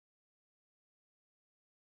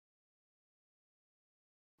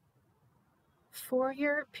For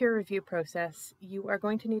your peer review process, you are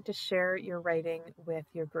going to need to share your writing with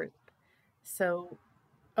your group. So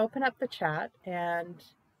open up the chat and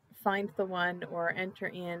find the one or enter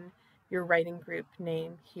in your writing group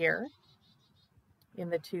name here in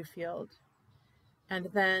the to field, and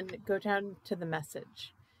then go down to the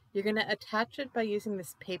message. You're going to attach it by using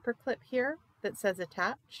this paper clip here that says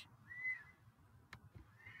attach.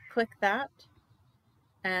 Click that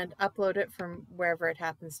and upload it from wherever it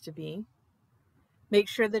happens to be. Make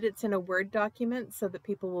sure that it's in a Word document so that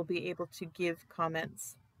people will be able to give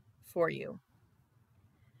comments for you.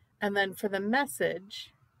 And then for the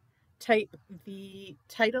message, type the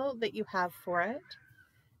title that you have for it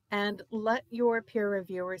and let your peer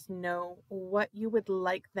reviewers know what you would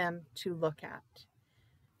like them to look at.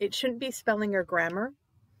 It shouldn't be spelling or grammar.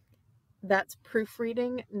 That's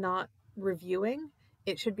proofreading, not reviewing.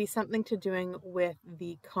 It should be something to doing with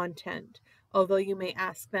the content, although you may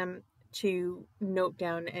ask them to note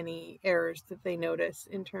down any errors that they notice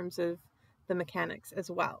in terms of the mechanics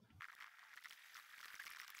as well.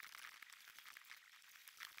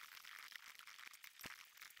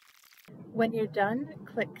 When you're done,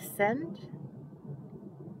 click send,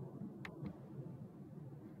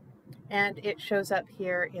 and it shows up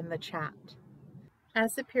here in the chat.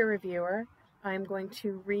 As a peer reviewer, I'm going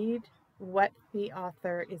to read what the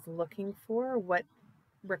author is looking for, what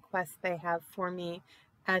requests they have for me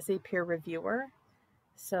as a peer reviewer.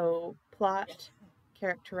 So plot,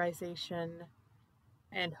 characterization,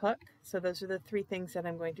 and hook. So those are the three things that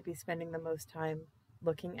I'm going to be spending the most time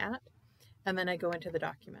looking at. And then I go into the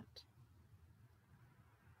document.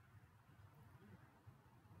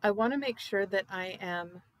 I want to make sure that I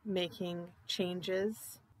am making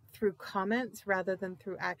changes through comments rather than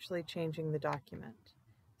through actually changing the document.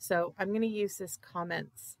 So I'm going to use this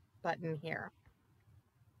comments button here.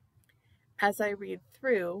 As I read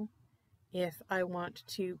through, if I want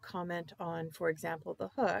to comment on, for example, the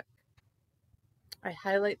hook, I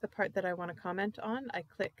highlight the part that I want to comment on, I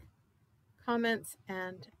click comments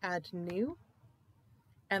and add new,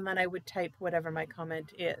 and then I would type whatever my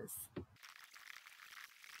comment is.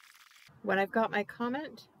 When I've got my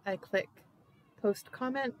comment, I click post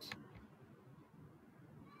comment,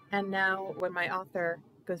 and now when my author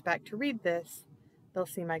goes back to read this, they'll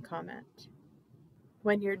see my comment.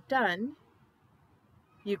 When you're done,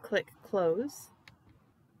 you click close,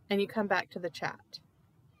 and you come back to the chat.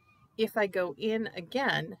 If I go in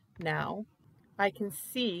again now, I can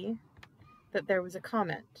see that there was a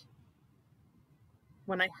comment.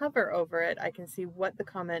 When I hover over it, I can see what the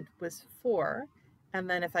comment was for, and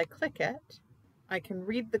then if I click it, I can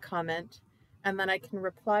read the comment, and then I can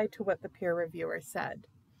reply to what the peer reviewer said.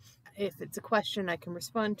 If it's a question, I can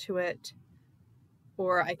respond to it,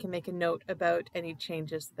 or I can make a note about any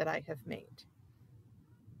changes that I have made.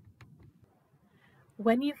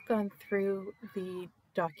 When you've gone through the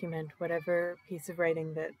document, whatever piece of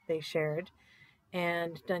writing that they shared,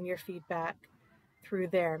 and done your feedback through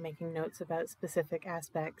there, making notes about specific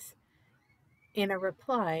aspects, in a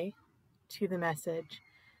reply to the message,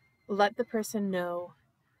 let the person know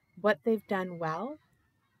what they've done well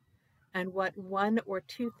and what one or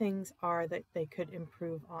two things are that they could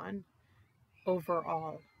improve on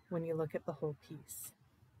overall when you look at the whole piece.